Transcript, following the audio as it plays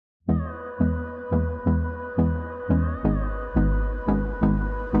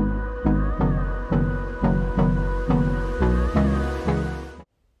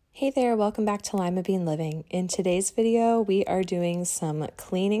Hey there, welcome back to Limabean Living. In today's video, we are doing some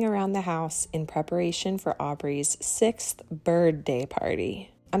cleaning around the house in preparation for Aubrey's 6th BIRDday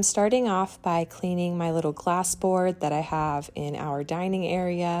party. I'm starting off by cleaning my little glass board that I have in our dining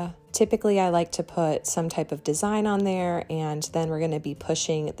area. Typically, I like to put some type of design on there, and then we're going to be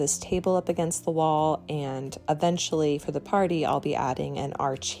pushing this table up against the wall, and eventually for the party, I'll be adding an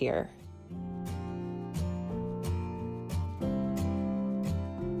arch here.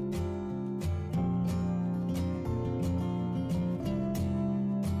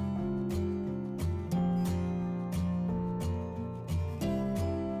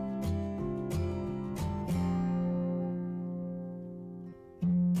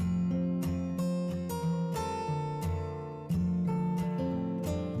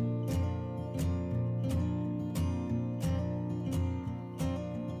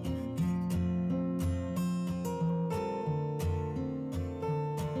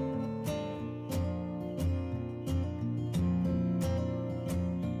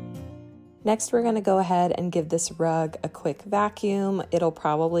 Next, we're going to go ahead and give this rug a quick vacuum. It'll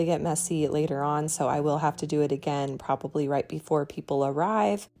probably get messy later on, so I will have to do it again, probably right before people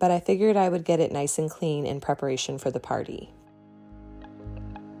arrive, but I figured I would get it nice and clean in preparation for the party.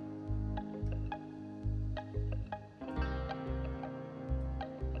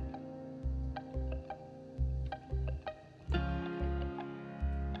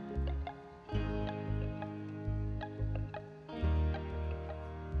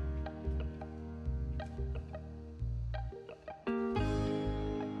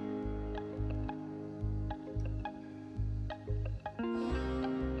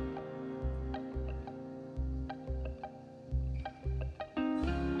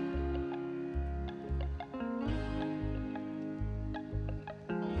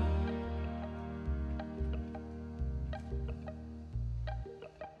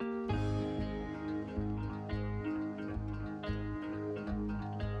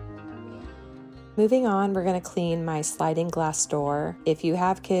 Moving on, we're going to clean my sliding glass door. If you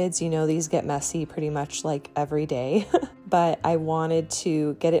have kids, you know these get messy pretty much like every day, but I wanted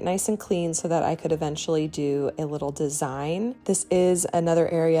to get it nice and clean so that I could eventually do a little design. This is another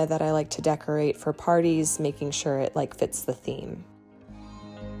area that I like to decorate for parties, making sure it fits the theme.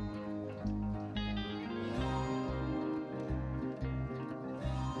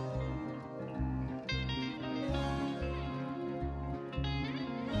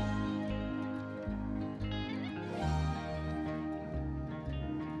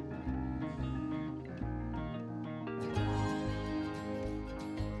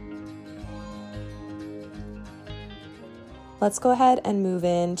 Let's go ahead and move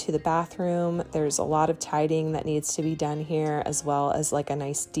into the bathroom. There's a lot of tidying that needs to be done here, as well as a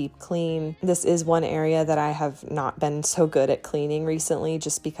nice deep clean. This is one area that I have not been so good at cleaning recently,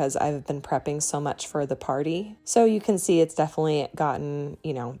 just because I've been prepping so much for the party. So you can see it's definitely gotten,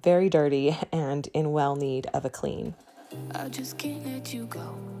 very dirty and in well need of a clean. I just can't let you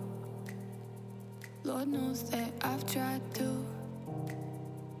go. Lord knows that I've tried to.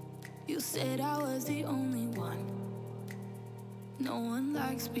 You said I was the only one. No one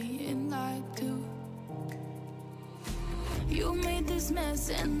likes being lied to. You made this mess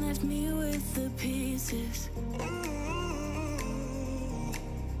and left me with the pieces.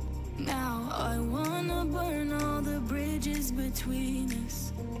 Now I wanna burn all the bridges between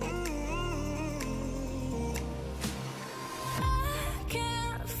us. I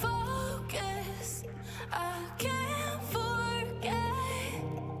can't focus, I can't forget.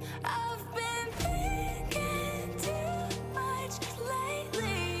 I've been thinking too much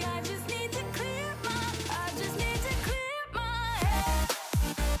lately. I just need to clear my head. I just need to clear my head.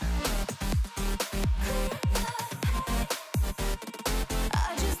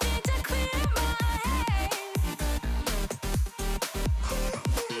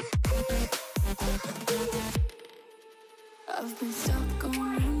 I've been stuck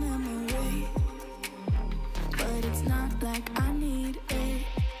on a memory, but it's not like I need it.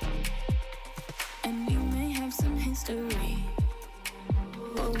 And we may have some history,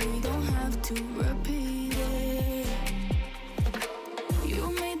 but we don't have to repeat it.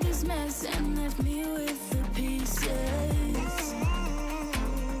 You made this mess and left me with the pieces.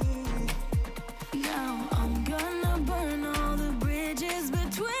 Now I'm gonna burn all the bridges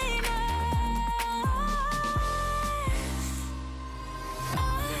between us.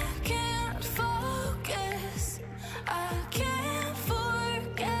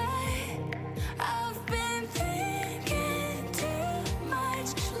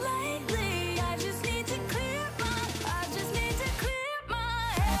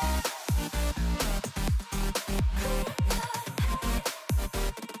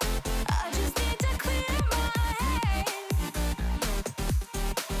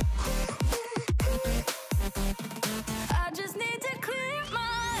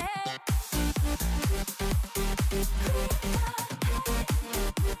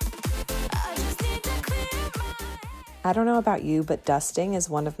 I don't know about you, but dusting is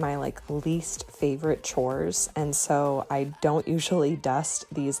one of my least favorite chores. And so I don't usually dust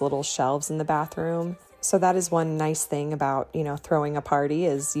these little shelves in the bathroom. So that is one nice thing about, throwing a party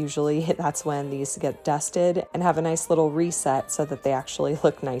is usually that's when these get dusted and have a nice little reset so that they actually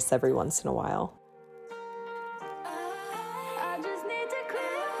look nice every once in a while.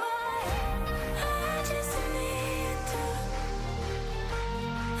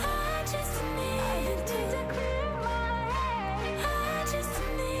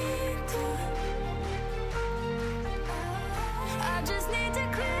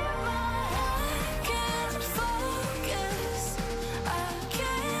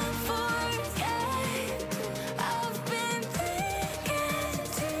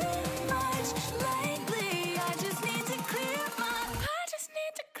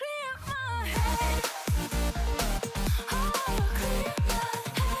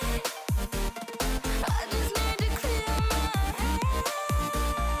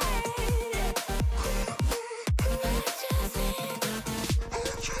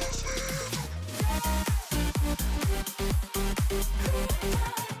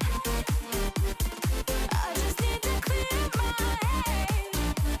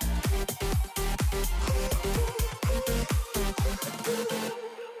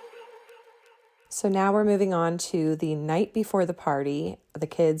 So now we're moving on to the night before the party. The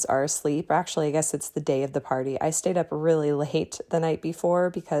kids are asleep. Actually, I guess it's the day of the party. I stayed up really late the night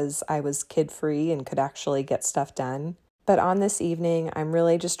before because I was kid-free and could actually get stuff done. But on this evening, I'm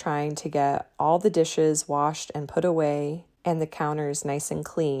really just trying to get all the dishes washed and put away and the counters nice and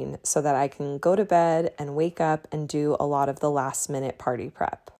clean so that I can go to bed and wake up and do a lot of the last-minute party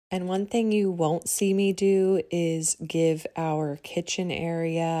prep. And one thing you won't see me do is give our kitchen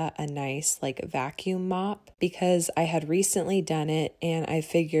area a nice vacuum mop, because I had recently done it and I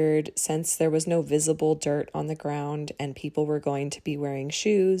figured since there was no visible dirt on the ground and people were going to be wearing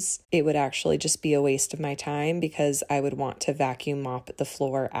shoes, it would actually just be a waste of my time because I would want to vacuum mop the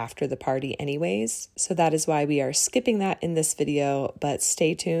floor after the party anyways. So that is why we are skipping that in this video, but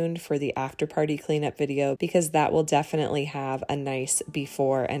stay tuned for the after party cleanup video because that will definitely have a nice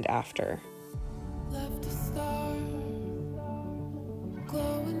before and after. Left a star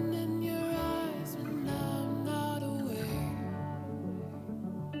glowing in your eyes when I'm not aware.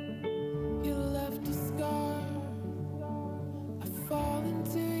 You left a scar. I fall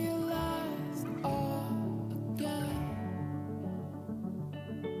into your lies all again.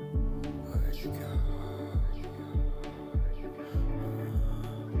 Where'd you go?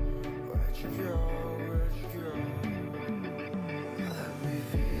 Where'd you go? Where'd you go? Let me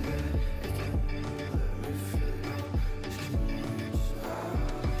feel it again. Let me feel it.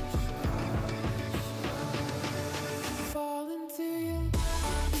 Fall into you.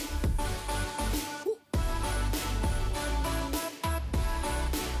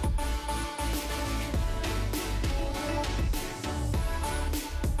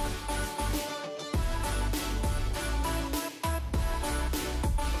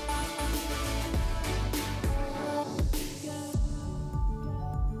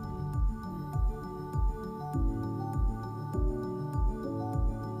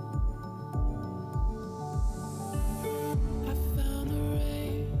 I found a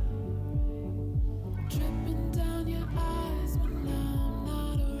ray dripping down your eyes when I'm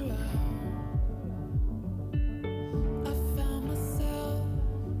not around. I found myself,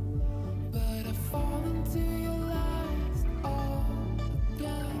 but I fall into your lies all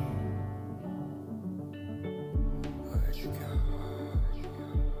again. Where'd you go? Where'd you go?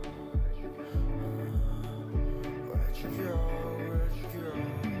 Where'd you go?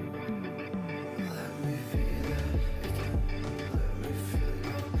 Let me feel it again. Let me feel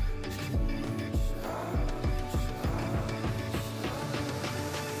it.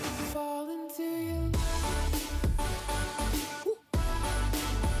 Fall into you.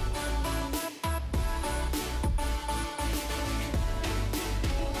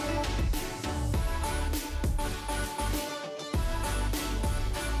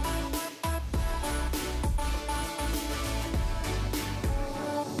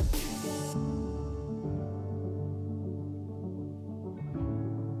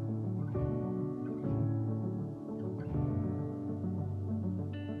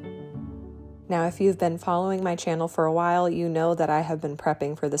 Now, if you've been following my channel for a while, you know that I have been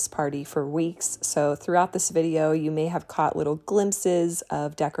prepping for this party for weeks. So throughout this video, you may have caught little glimpses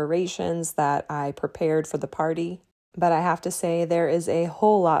of decorations that I prepared for the party. But I have to say there is a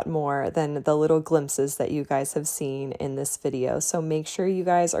whole lot more than the little glimpses that you guys have seen in this video. So make sure you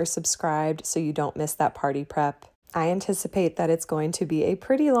guys are subscribed so you don't miss that party prep. I anticipate that it's going to be a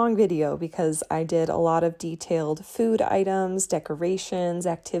pretty long video because I did a lot of detailed food items, decorations,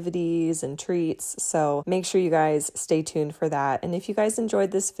 activities, and treats. So make sure you guys stay tuned for that. And if you guys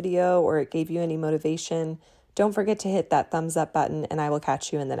enjoyed this video or it gave you any motivation, don't forget to hit that thumbs up button, and I will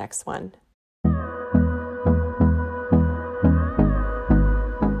catch you in the next one.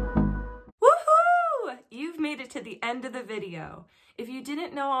 Woohoo! You've made it to the end of the video. If you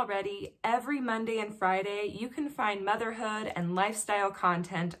didn't know already, every Monday and Friday, you can find motherhood and lifestyle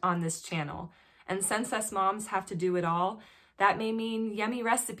content on this channel. And since us moms have to do it all, that may mean yummy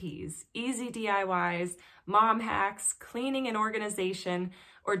recipes, easy DIYs, mom hacks, cleaning and organization,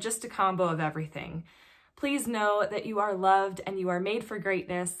 or just a combo of everything. Please know that you are loved and you are made for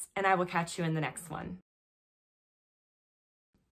greatness, and I will catch you in the next one.